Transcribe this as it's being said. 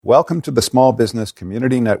Welcome to the Small Business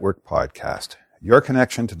Community Network podcast, your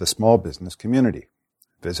connection to the small business community.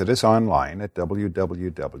 Visit us online at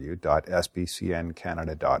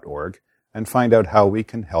www.sbcncanada.org and find out how we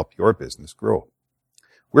can help your business grow.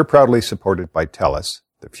 We're proudly supported by TELUS,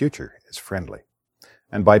 the future is friendly,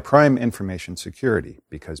 and by Prime Information Security,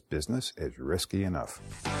 because business is risky enough.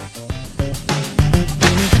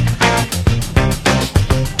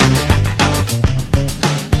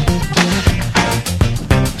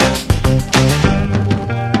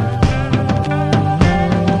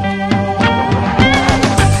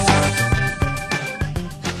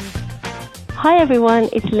 Hi everyone,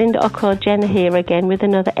 it's Linda O'Connell-Jenner here again with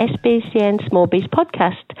another SBCN Small Biz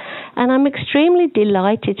podcast, and I'm extremely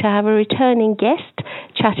delighted to have a returning guest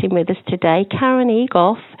chatting with us today, Karen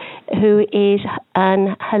Egoff, who is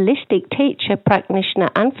an holistic teacher,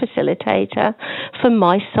 practitioner and facilitator for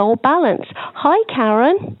My Soul Balance. Hi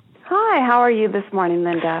Karen. Hi, how are you this morning,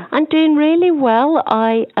 Linda? I'm doing really well.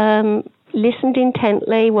 I listened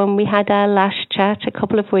intently when we had our last chat a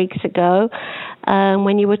couple of weeks ago,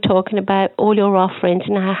 when you were talking about all your offerings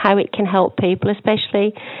and how it can help people,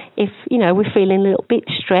 especially if, we're feeling a little bit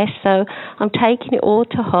stressed. So I'm taking it all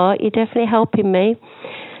to heart. You're definitely helping me.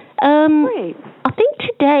 Great. I think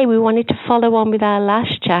today we wanted to follow on with our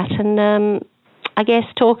last chat and I guess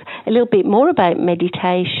talk a little bit more about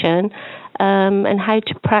meditation and how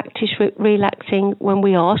to practice relaxing when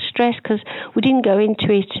we are stressed, because we didn't go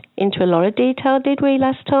into a lot of detail, did we,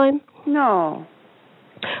 last time? No.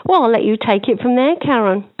 Well, I'll let you take it from there,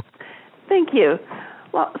 Karen. Thank you.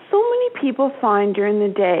 Well, so many people find during the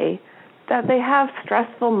day that they have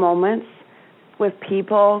stressful moments with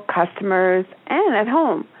people, customers, and at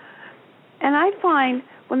home. And I find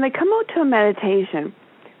when they come out to a meditation,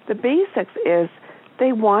 the basics is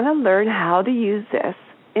they want to learn how to use this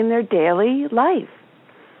in their daily life.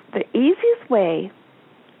 The easiest way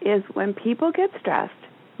is when people get stressed,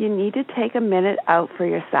 you need to take a minute out for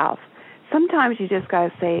yourself. Sometimes you just got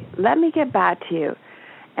to say, let me get back to you.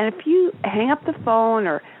 And if you hang up the phone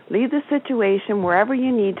or leave the situation wherever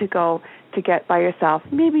you need to go to get by yourself,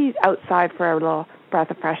 maybe outside for a little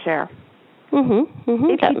breath of fresh air.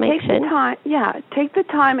 That makes sense. Take the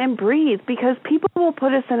time and breathe, because people will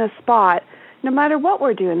put us in a spot no matter what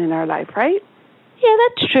we're doing in our life, right? Yeah,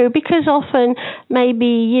 that's true, because often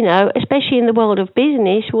maybe, especially in the world of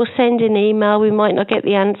business, we'll send an email, we might not get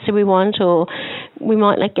the answer we want, or we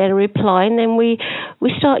might not get a reply, and then we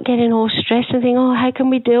start getting all stressed and think, oh, how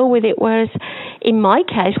can we deal with it? Whereas in my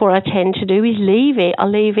case, what I tend to do is leave it. I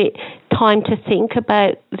leave it time to think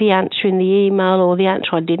about the answer in the email or the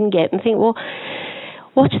answer I didn't get, and think, well,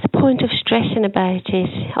 what's the point of stressing about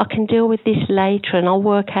it? I can deal with this later, and I'll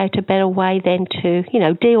work out a better way then to,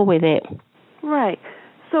 deal with it. Right.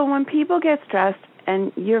 So when people get stressed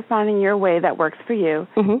and you're finding your way that works for you,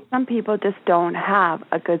 some people just don't have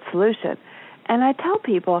a good solution. And I tell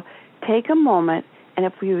people, take a moment, and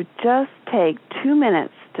if you just take 2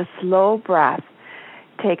 minutes to slow breath,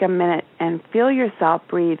 take a minute and feel yourself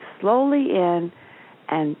breathe slowly in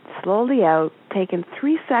and slowly out, taking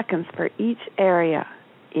 3 seconds for each area.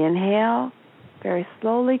 Inhale, very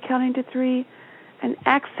slowly counting to 3, and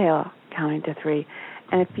exhale, counting to 3.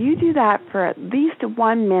 And if you do that for at least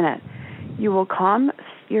 1 minute, you will calm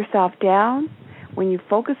yourself down. When you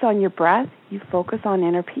focus on your breath, you focus on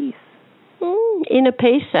inner peace. Inner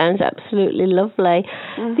peace sounds absolutely lovely.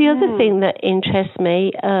 The other thing that interests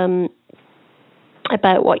me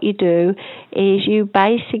about what you do is you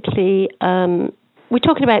basically, we're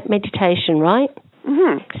talking about meditation, right?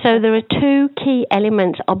 So there are 2 key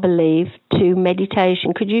elements, I believe, to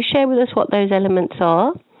meditation. Could you share with us what those elements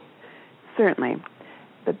are? Certainly.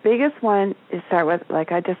 The biggest one is start with,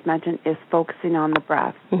 like I just mentioned, is focusing on the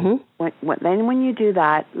breath. When you do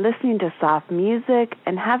that, listening to soft music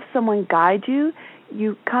and have someone guide you,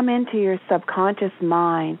 you come into your subconscious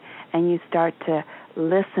mind and you start to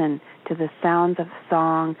listen to the sounds of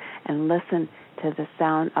song and listen to the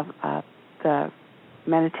sound of the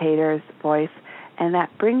meditator's voice, and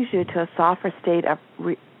that brings you to a softer state of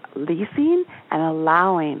releasing and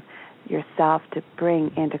allowing yourself to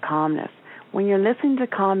bring into calmness. When you're listening to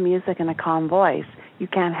calm music and a calm voice, you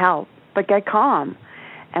can't help but get calm.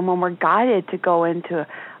 And when we're guided to go into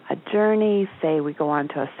a journey, say we go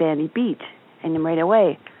onto a sandy beach, and right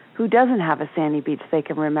away, who doesn't have a sandy beach they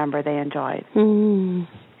can remember they enjoyed? And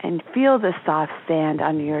feel the soft sand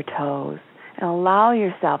under your toes, and allow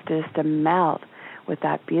yourself just to melt with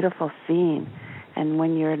that beautiful scene. And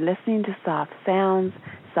when you're listening to soft sounds,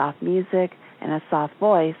 soft music, and a soft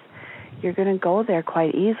voice, you're going to go there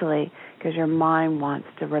quite easily, because your mind wants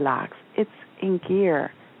to relax. It's in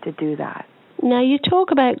gear to do that. Now, you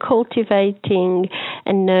talk about cultivating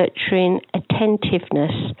and nurturing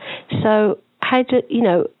attentiveness. So how do,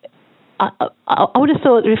 I would have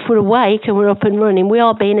thought that if we're awake and we're up and running, we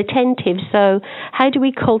are being attentive. So how do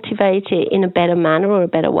we cultivate it in a better manner or a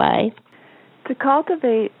better way? To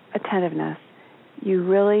cultivate attentiveness, you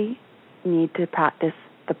really need to practice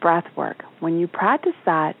the breath work. When you practice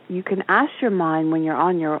that, you can ask your mind when you're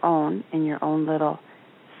on your own, in your own little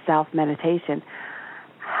self-meditation,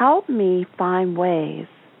 help me find ways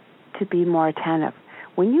to be more attentive.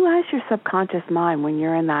 When you ask your subconscious mind, when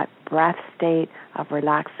you're in that breath state of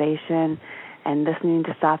relaxation and listening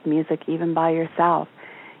to soft music even by yourself,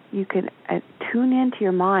 you can tune into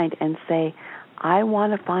your mind and say, I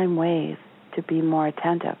want to find ways to be more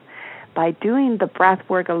attentive. By doing the breath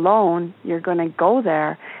work alone, you're going to go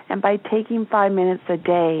there, and by taking 5 minutes a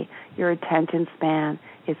day, your attention span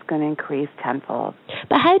is going to increase tenfold.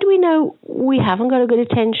 But how do we know we haven't got a good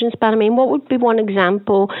attention span? I mean, what would be one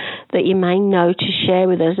example that you may know to share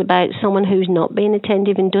with us about someone who's not being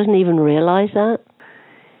attentive and doesn't even realize that?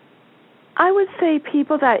 I would say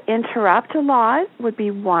people that interrupt a lot would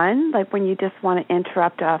be one, like when you just want to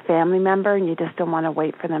interrupt a family member and you just don't want to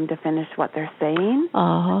wait for them to finish what they're saying.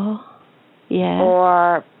 Oh, yeah.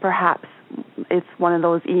 Or perhaps it's one of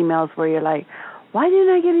those emails where you're like, why didn't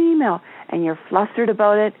I get an email? And you're flustered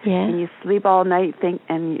about it, and you sleep all night,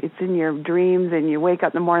 and it's in your dreams, and you wake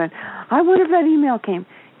up in the morning, I wonder if that email came.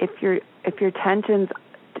 If your tension's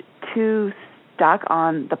too stuck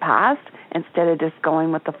on the past instead of just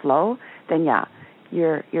going with the flow, then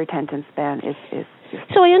your attention span is.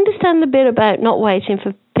 So I understand the bit about not waiting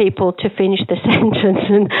for people to finish the sentence,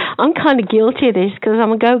 and I'm kind of guilty of this because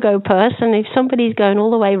I'm a go-go person. If somebody's going all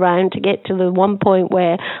the way around to get to the one point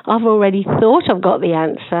where I've already thought I've got the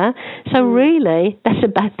answer, so really that's a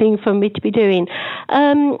bad thing for me to be doing.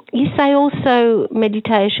 You say also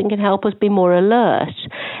meditation can help us be more alert,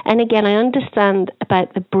 and again I understand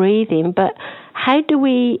about the breathing, but how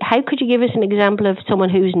could you give us an example of someone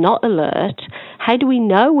who's not alert? How do we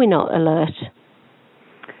know we're not alert?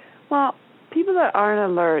 Well, people that aren't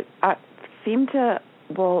alert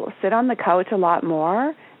will sit on the couch a lot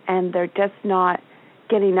more, and they're just not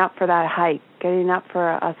getting up for that hike, getting up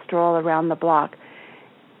for a stroll around the block.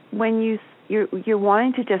 When you're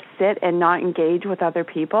wanting to just sit and not engage with other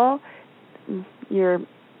people, you're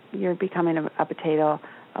becoming a potato.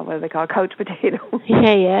 What do they call couch potato?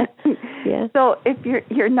 Yeah. So if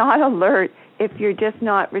you're not alert, if you're just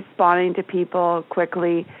not responding to people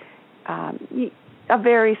quickly, a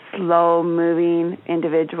very slow-moving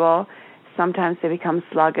individual, sometimes they become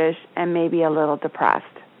sluggish and maybe a little depressed.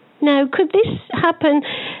 Now, could this happen?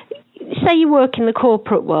 Say you work in the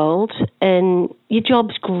corporate world and your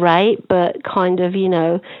job's great, but kind of,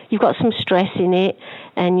 you've got some stress in it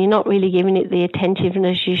and you're not really giving it the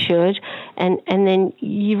attentiveness you should, and then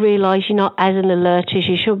you realise you're not as alert as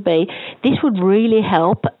you should be. This would really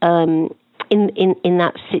help in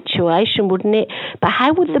that situation, wouldn't it? But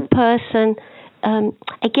how would the person...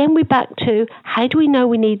 again, we're back to how do we know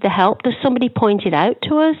we need the help? Does somebody point it out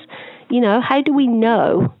to us? How do we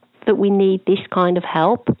know that we need this kind of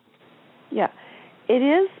help? Yeah, it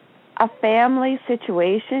is a family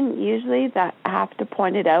situation usually that have to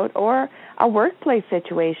point it out, or a workplace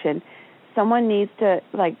situation. Someone needs to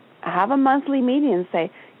have a monthly meeting and say,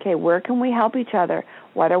 okay, where can we help each other?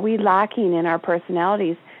 What are we lacking in our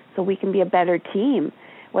personalities so we can be a better team?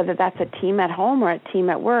 Whether that's a team at home or a team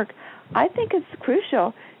at work, I think it's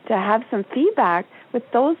crucial to have some feedback with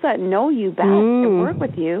those that know you best and work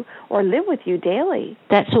with you or live with you daily.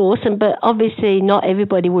 That's awesome, but obviously not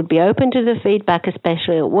everybody would be open to the feedback,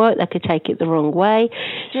 especially at work. They could take it the wrong way.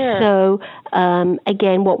 Sure. So,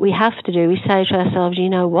 again, what we have to do is say to ourselves, you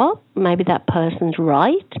know what, maybe that person's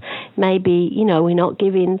right. Maybe, we're not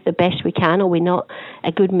giving the best we can, or we're not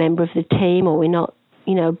a good member of the team, or we're not,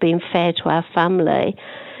 being fair to our family.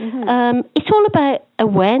 Mm-hmm. It's all about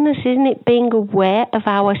awareness, isn't it? Being aware of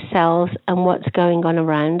ourselves and what's going on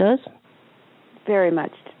around us. Very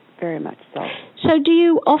much so. So do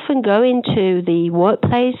you often go into the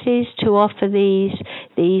workplaces to offer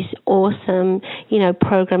these awesome,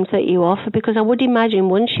 programs that you offer? Because I would imagine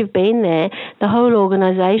once you've been there, the whole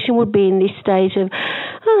organisation would be in this state of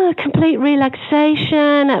complete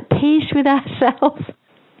relaxation, at peace with ourselves.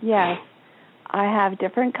 Yes. I have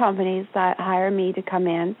different companies that hire me to come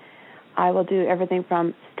in. I will do everything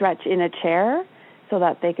from stretch in a chair so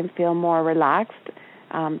that they can feel more relaxed,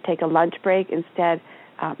 take a lunch break instead,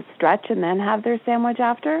 stretch and then have their sandwich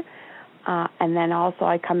after. And then also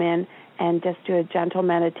I come in and just do a gentle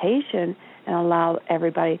meditation and allow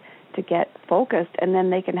everybody to get focused. And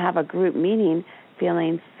then they can have a group meeting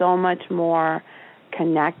feeling so much more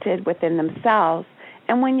connected within themselves.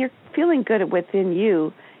 And when you're feeling good within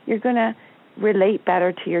you, you're going to relate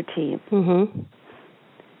better to your team. Mm-hmm.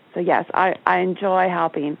 So yes, I enjoy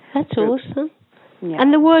helping. That's groups. awesome. Yeah.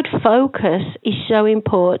 And the word focus is so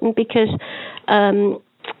important because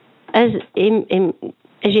as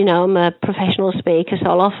you know, I'm a professional speaker, so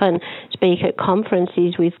I'll often speak at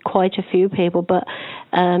conferences with quite a few people. But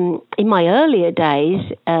in my earlier days,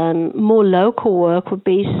 more local work would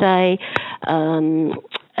be, say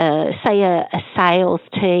a sales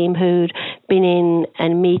team who'd been in a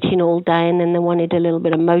meeting all day and then they wanted a little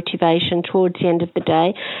bit of motivation towards the end of the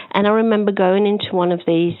day. And I remember going into one of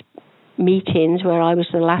these meetings where I was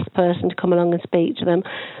the last person to come along and speak to them.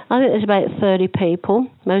 I think there's about 30 people,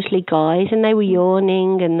 mostly guys, and they were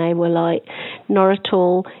yawning and they were like not at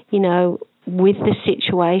all, with the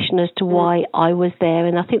situation as to why I was there,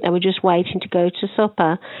 and I think they were just waiting to go to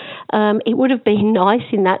supper. It would have been nice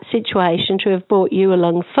in that situation to have brought you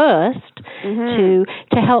along first to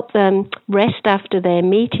help them rest after their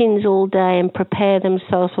meetings all day and prepare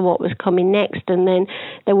themselves for what was coming next. And then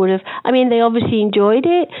they would have, they obviously enjoyed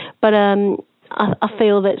it, but I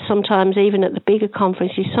feel that sometimes even at the bigger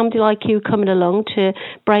conferences, somebody like you coming along to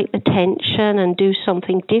break the tension and do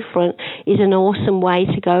something different is an awesome way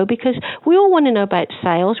to go, because we all want to know about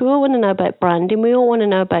sales, we all want to know about branding, we all want to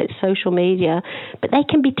know about social media, but they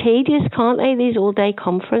can be tedious, can't they, these all-day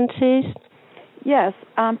conferences? Yes.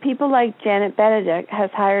 People like Janet Benedict has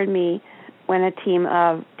hired me when a team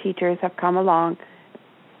of teachers have come along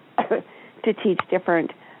to teach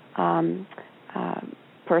different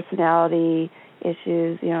personality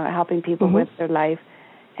issues, helping people with their life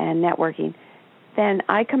and networking. Then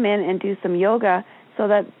I come in and do some yoga so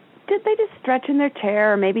that they just stretch in their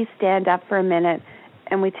chair or maybe stand up for a minute,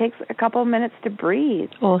 and we take a couple of minutes to breathe.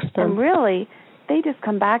 Awesome. And really, they just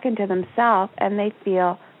come back into themselves and they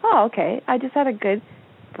feel, oh, okay, I just had a good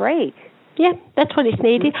break. Yeah, that's what it's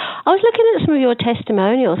needed. I was looking at some of your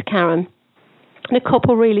testimonials, Karen, and a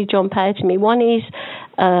couple really jump out to me. One is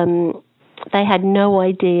they had no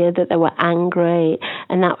idea that they were angry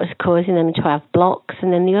and that was causing them to have blocks.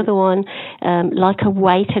 And then the other one, like a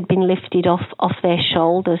weight had been lifted off their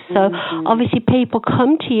shoulders. So obviously people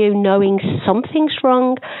come to you knowing something's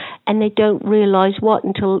wrong and they don't realize what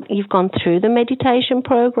until you've gone through the meditation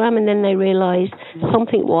program, and then they realize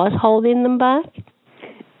something was holding them back.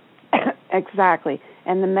 Exactly.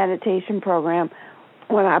 And the meditation program,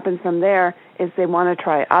 what happens from there is they want to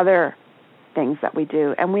try other things that we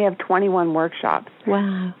do, and we have 21 workshops.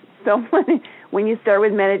 Wow. So when you start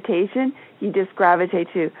with meditation, you just gravitate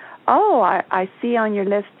to, I see on your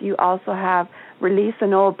list you also have release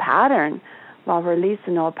an old pattern. Well, release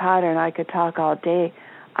an old pattern, I could talk all day.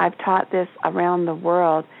 I've taught this around the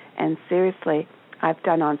world, and seriously, I've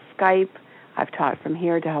done on Skype. I've taught from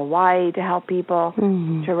here to Hawaii to help people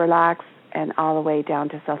to relax, and all the way down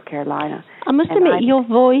to South Carolina. I must admit, your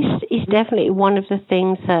voice is definitely one of the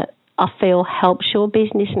things that I feel helps your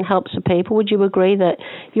business and helps the people. Would you agree that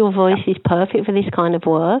your voice is perfect for this kind of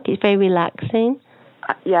work? It's very relaxing.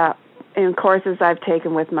 Yeah. In courses I've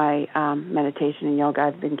taken with my meditation and yoga,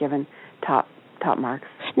 I've been given top marks.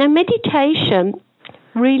 Now, meditation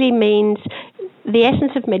really means, the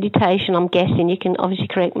essence of meditation, I'm guessing, you can obviously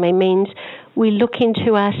correct me, means we look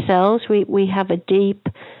into ourselves. We have a deep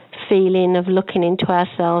feeling of looking into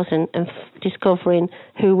ourselves and discovering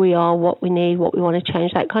who we are, what we need, what we want to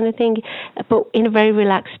change, that kind of thing, but in a very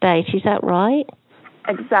relaxed state. Is that right?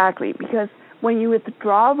 Exactly, because when you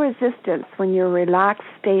withdraw resistance, when you're in a relaxed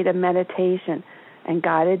state of meditation and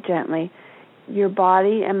guided gently, your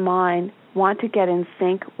body and mind want to get in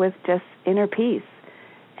sync with just inner peace.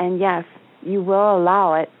 And yes, you will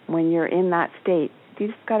allow it when you're in that state. You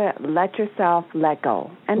just got to let yourself let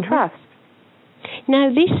go and trust.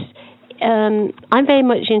 Now, this, I'm very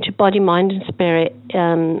much into body, mind, and spirit,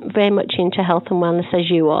 very much into health and wellness as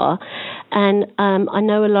you are. And I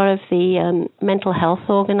know a lot of the mental health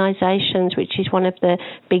organizations, which is one of the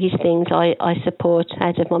biggest things I support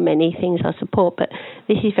out of my many things I support, but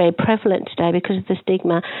this is very prevalent today because of the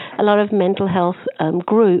stigma. A lot of mental health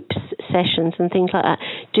groups, sessions, and things like that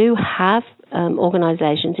do have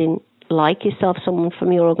organizations in, like yourself, someone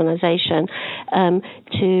from your organization,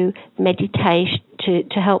 to meditate, to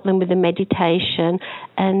help them with the meditation.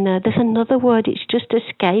 And there's another word, it's just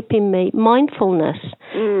escaping me, mindfulness.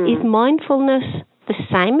 Is mindfulness the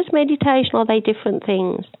same as meditation, or are they different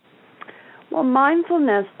things? Well,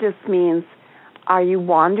 mindfulness just means, are you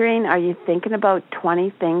wandering? Are you thinking about 20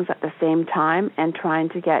 things at the same time and trying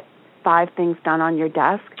to get 5 things done on your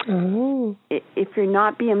desk? If you're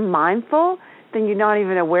not being mindful, then you're not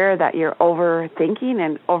even aware that you're overthinking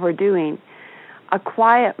and overdoing. A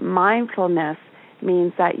quiet mindfulness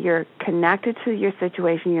means that you're connected to your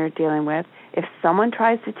situation you're dealing with. If someone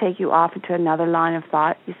tries to take you off into another line of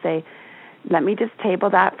thought, you say, let me just table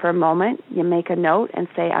that for a moment. You make a note and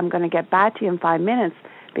say, I'm going to get back to you in 5 minutes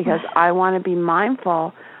because I want to be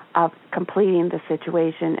mindful of completing the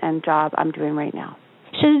situation and job I'm doing right now.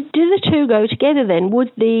 So do the two go together then?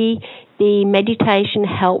 Would the meditation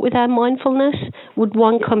help with our mindfulness? Would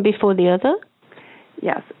one come before the other?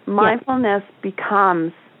 Yes. Mindfulness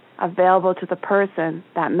becomes available to the person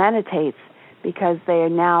that meditates because they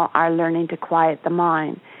now are learning to quiet the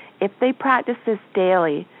mind. If they practice this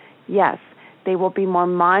daily, yes, they will be more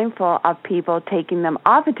mindful of people taking them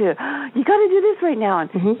off into, you got to do this right now,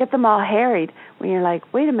 and get them all harried when you're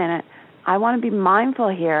like, wait a minute, I want to be mindful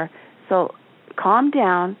here. So calm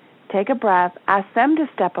down, take a breath, ask them to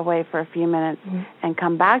step away for a few minutes and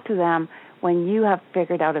come back to them when you have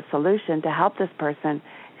figured out a solution to help this person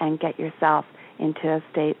and get yourself into a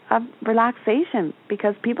state of relaxation,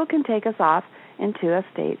 because people can take us off into a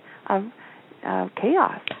state of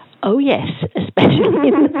chaos. Oh, yes, especially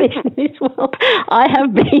in the business world. I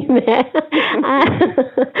have been there.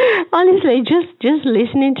 Honestly, just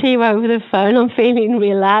listening to you over the phone, I'm feeling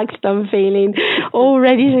relaxed. I'm feeling all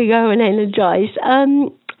ready to go and energized.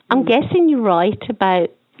 I'm guessing you're right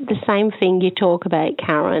about the same thing you talk about,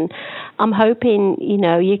 Karen. I'm hoping,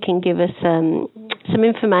 you can give us some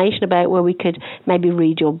information about where we could maybe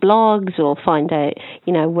read your blogs or find out,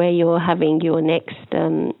 where you're having your next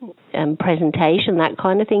presentation, that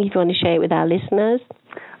kind of thing, if you want to share it with our listeners.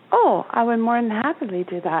 Oh, I would more than happily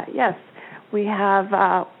do that, yes. We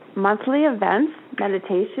have monthly events,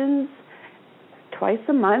 meditations, twice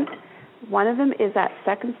a month. One of them is at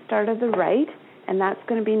Second Star to the Right, and that's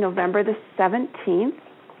going to be November the 17th,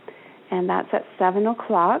 and that's at 7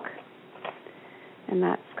 o'clock. And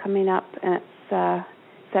that's coming up, and it's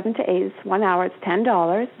 7 to 8. It's 1 hour. It's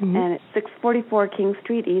 $10, and it's 644 King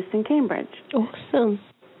Street East in Cambridge. Awesome.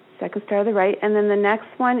 Second Star to the Right. And then the next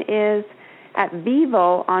one is at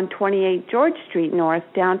Vivo on 28 George Street North,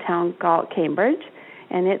 downtown Galt, Cambridge.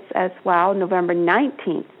 And it's as well November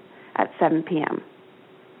 19th at 7 p.m.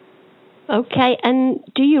 Okay, and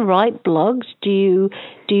do you write blogs? Do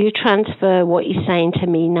you transfer what you're saying to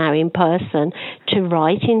me now in person to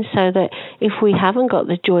writing, so that if we haven't got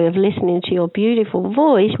the joy of listening to your beautiful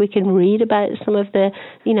voice, we can read about some of the,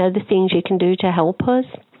 the things you can do to help us?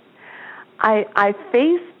 I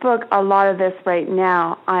Facebook a lot of this right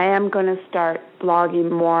now. I am going to start blogging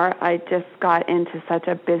more. I just got into such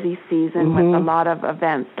a busy season with a lot of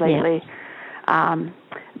events lately,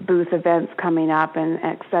 booth events coming up and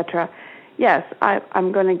et cetera. Yes,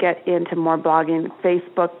 I'm going to get into more blogging.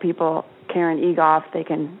 Facebook people, Karen Egoff, they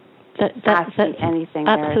can ask me anything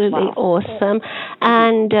there as well. Absolutely awesome.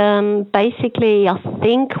 And basically, I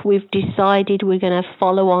think we've decided we're going to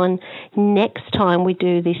follow on next time we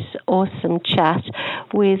do this awesome chat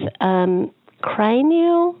with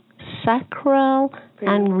cranial, sacral,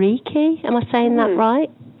 and Reiki. Am I saying that right?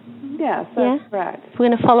 Yes, that's correct. We're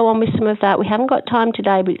going to follow on with some of that. We haven't got time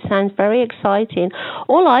today, but it sounds very exciting.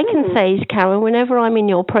 All I can say is, Karen, whenever I'm in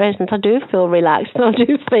your presence, I do feel relaxed, and I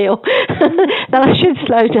do feel that I should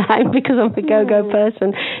slow down because I'm a go-go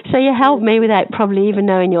person. So you help me without probably even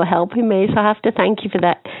knowing you're helping me. So I have to thank you for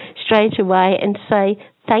that straight away and say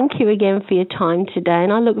thank you again for your time today,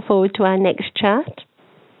 and I look forward to our next chat.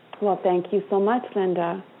 Well, thank you so much,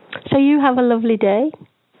 Linda. So you have a lovely day.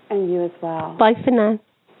 And you as well. Bye for now.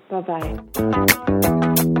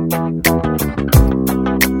 Bye-bye.